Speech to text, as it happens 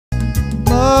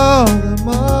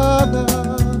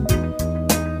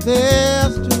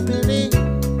There's too many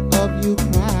of you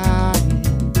crying.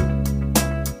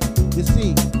 You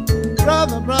see,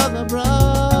 brother.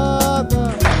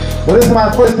 Well, this is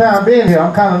my first time being here.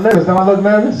 I'm kind of nervous. Don't I look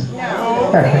nervous?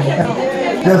 No.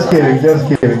 Just kidding.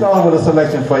 Start with a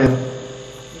selection for you.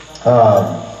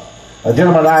 A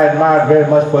gentleman I admired very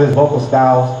much for his vocal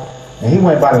styles, and he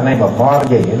went by the name of Marvin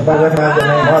Gaye. Anybody recognize the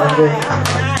name Marvin Gaye?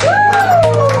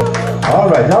 All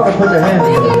right, y'all can put your hands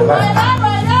together if you like.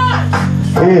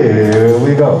 Here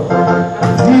we go.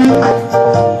 You are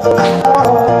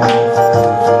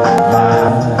my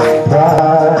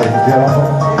pride and joy,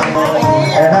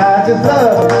 and I just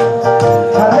love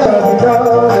you,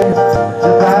 darling,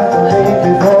 just like a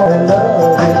baby boy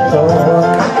loves his toy.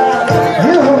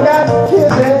 You got to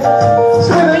kiss it,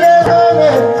 sweeter than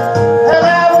honey, and I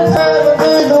wish I would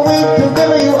be the week to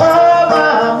give you all my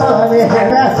money, and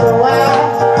that's why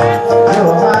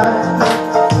you're my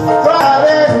pride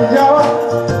and joy.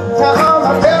 Now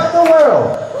I'ma tell the world,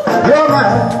 you're my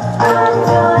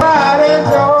pride and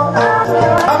joy.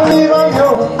 I believe I'm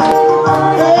yours,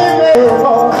 baby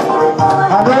boy.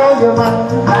 I know you're my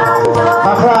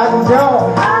pride and joy.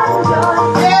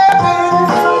 Yeah,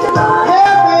 baby,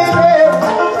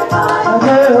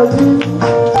 girl,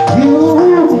 you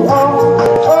are,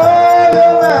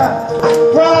 you're my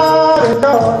pride and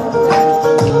joy.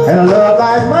 And a love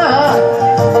like mine,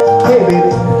 hey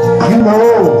baby, you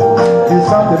know it's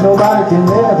something nobody can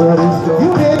ever destroy. You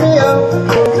pick me up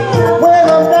when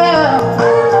I'm down.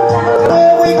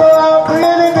 When we go out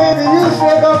really, baby, you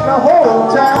shake up the whole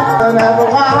town. And that's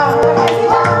why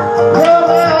you're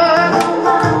my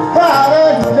pride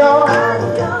and joy.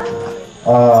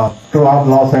 Throughout the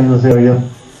Los Angeles area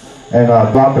and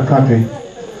throughout the country,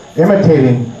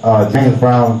 imitating James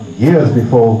Brown years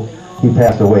before he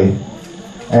passed away.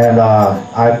 And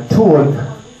I toured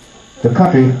the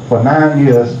country for 9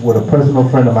 years with a personal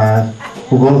friend of mine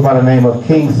who goes by the name of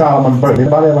King Solomon Burke.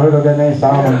 Anybody ever heard of that name,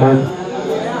 Solomon Burke?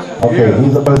 Okay,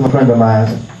 he's a personal friend of mine.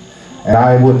 And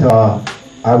I went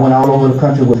all over the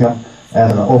country with him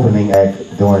as an opening act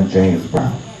during James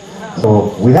Brown.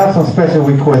 So we have some special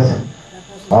requests.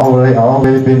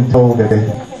 Already been told that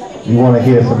you want to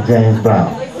hear some James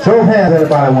Brown. Show of hands,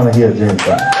 everybody want to hear James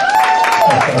Brown.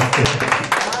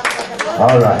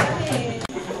 All right.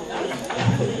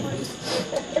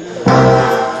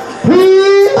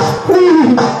 Please.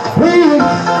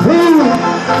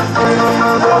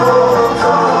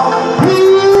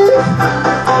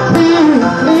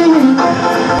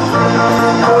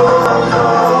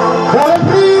 Darling,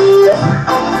 please,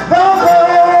 don't go.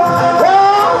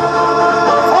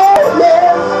 Oh,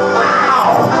 yeah.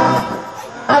 Wow.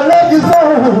 I love you so.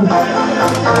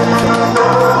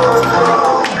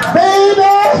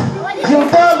 Baby, you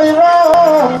done me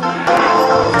wrong.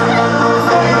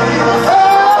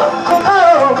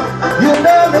 Oh, you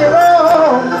done me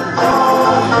wrong.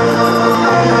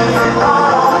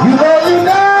 You know you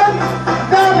done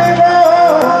me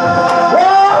wrong. Oh,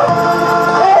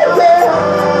 yeah.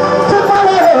 Took my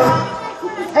love,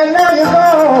 and now you're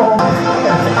gone.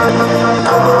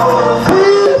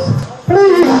 Please.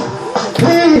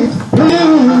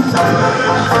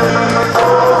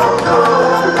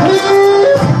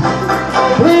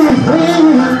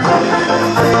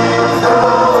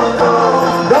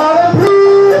 Darling,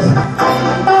 please,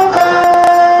 don't go.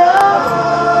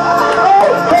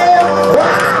 Okay,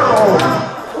 wow,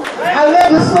 I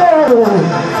love you so.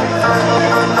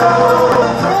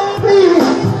 Please,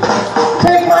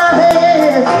 take my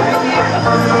hand.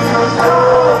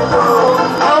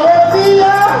 I wanna be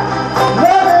your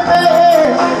loving man.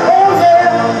 Oh yeah,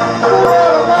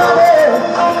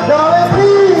 darling,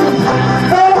 please,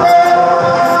 don't go.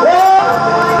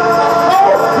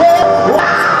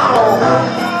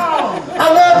 I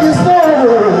love you so.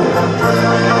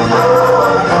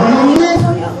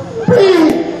 Please.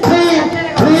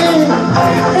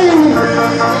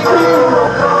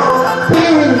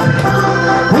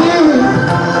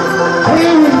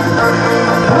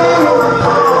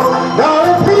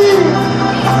 Darling, please,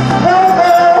 don't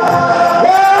go.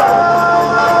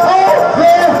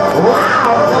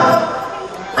 Wow.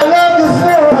 I love you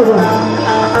so.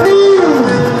 Please,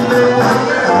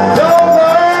 don't go.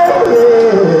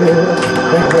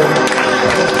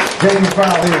 James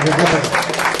Brown, ladies and gentlemen.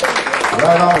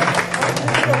 Right on.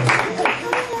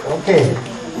 Okay.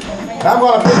 Now I'm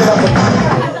going to pick it up.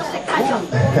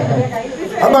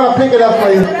 I'm going to pick it up for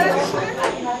you.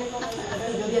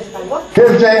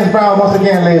 Here's James Brown once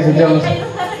again, ladies and gentlemen.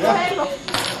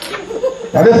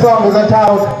 Now this song is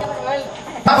entitled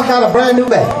 "Papa Got a Brand New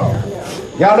Bag."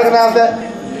 Y'all recognize that?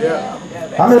 Yeah.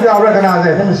 How many of y'all recognize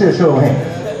that? Let me see a show of hands.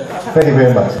 Thank you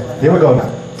very much. Here we go now.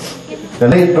 the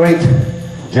late great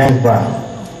James Brown.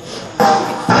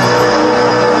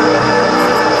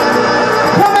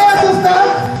 Come here, sister.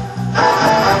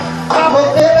 I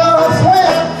was in a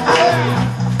swing.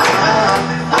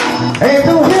 Ain't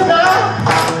too hip now.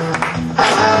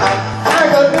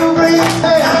 Like a new green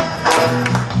thing.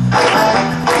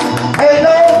 Ain't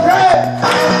no drag.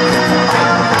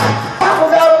 Papa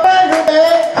got a brand new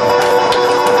bag.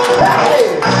 Hey,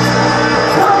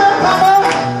 come on.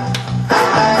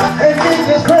 And get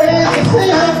this crazy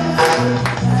scene.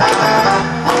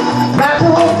 Not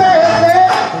too fast, man.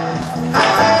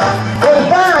 But the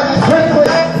vine is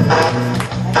quick.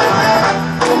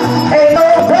 Ain't no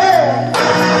drag.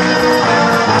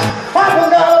 Papa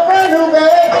got a brand new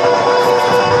bag.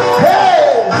 Hey,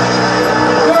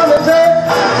 gonna say,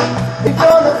 he's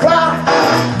gonna fly.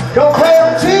 Don't play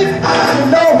him cheap, you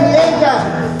know he ain't got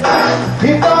it.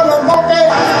 He's gonna monkey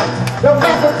the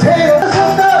mashed potatoes.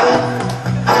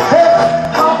 Hey,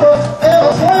 Papa in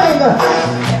a swing.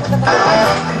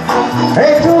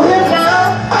 Ain't too hip now.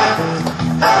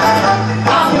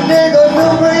 I can dig a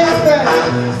new green thing.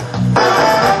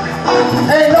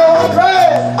 Ain't no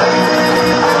drag.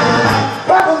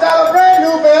 Papa got a brand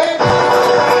new bag.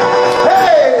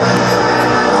 Hey,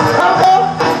 Papa,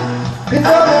 he's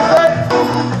gonna say.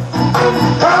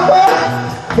 Papa,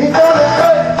 he's gonna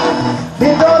say.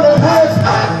 He's gonna twist.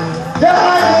 Just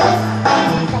like me.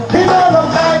 He's gonna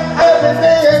fight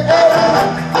everything and everything.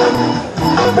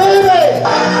 Baby,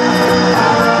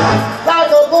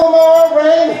 like a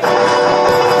boomerang.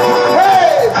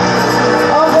 Hey,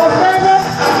 I'm gonna stand up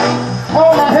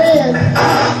on my hand.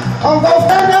 I'm gonna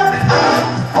stand up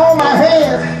on my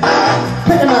hand.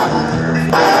 Pick him out.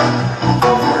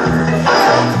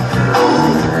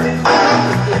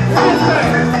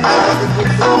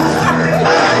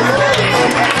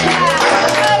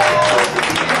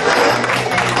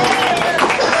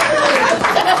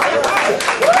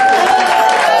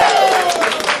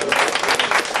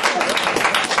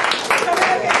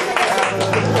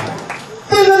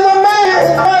 This is a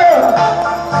man's world.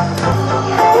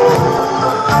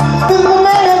 This is a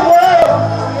man's world.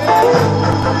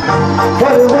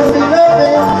 But it would be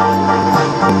nothing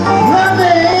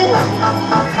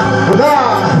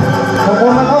without a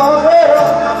woman or a girl.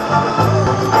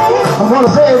 I'm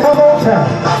gonna say it one more time.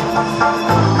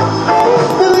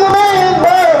 This is a man's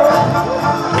world.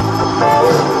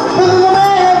 This is a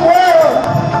man's world.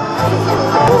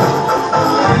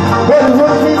 But it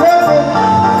would be nothing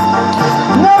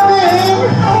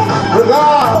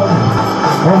without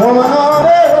a woman or a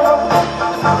girl.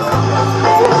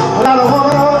 Without a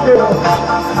woman or a girl.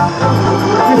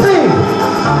 You see,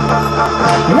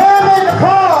 man made the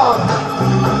car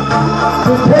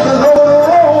to take us over the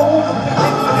road.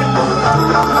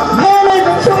 Man made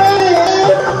the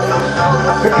train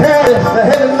to carry the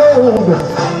heavy load.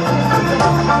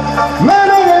 Man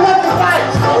made the electric light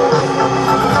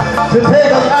to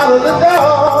take us out of the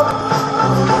dark.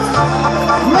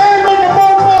 Man made the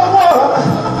boat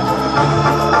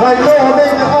like Noah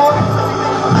made the ark.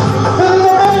 This is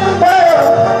a man's world.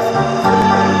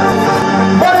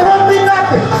 But it won't be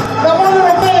nothing, not one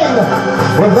little thing,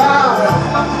 without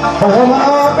a woman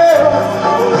or a girl.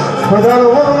 Without a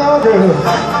woman or a girl.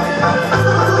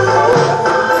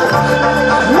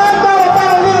 Man thought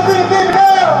about a little bitty baby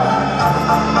girl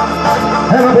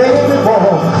and a baby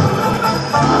boy.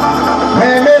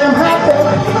 Man made him happy,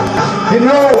 you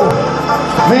know.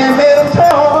 Man made him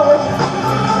toys.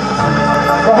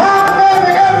 For how to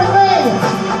marry everything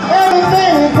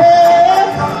he can.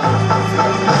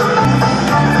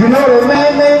 You know that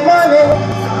man made money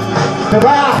to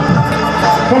buy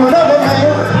from another man.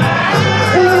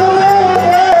 This is a man's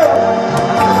world.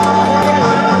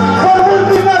 But it wouldn't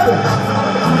be nothing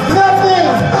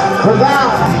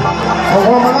without a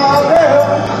woman or a girl.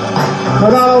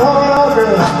 Without a woman or a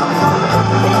girl.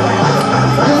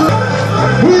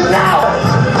 He's loud.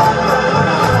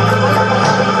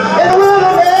 In the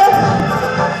wilderness.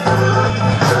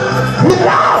 He's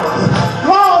loud.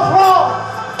 Long.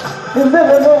 In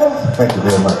Livernois. Thank you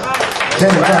very much.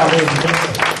 James Brown, ladies and gentlemen.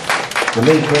 The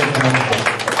late great James Brown.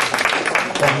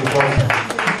 Thank you, folks.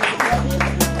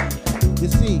 You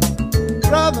see,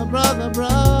 brother,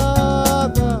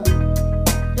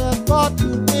 there's far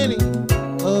too many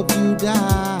of you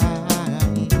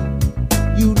dying.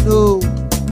 You know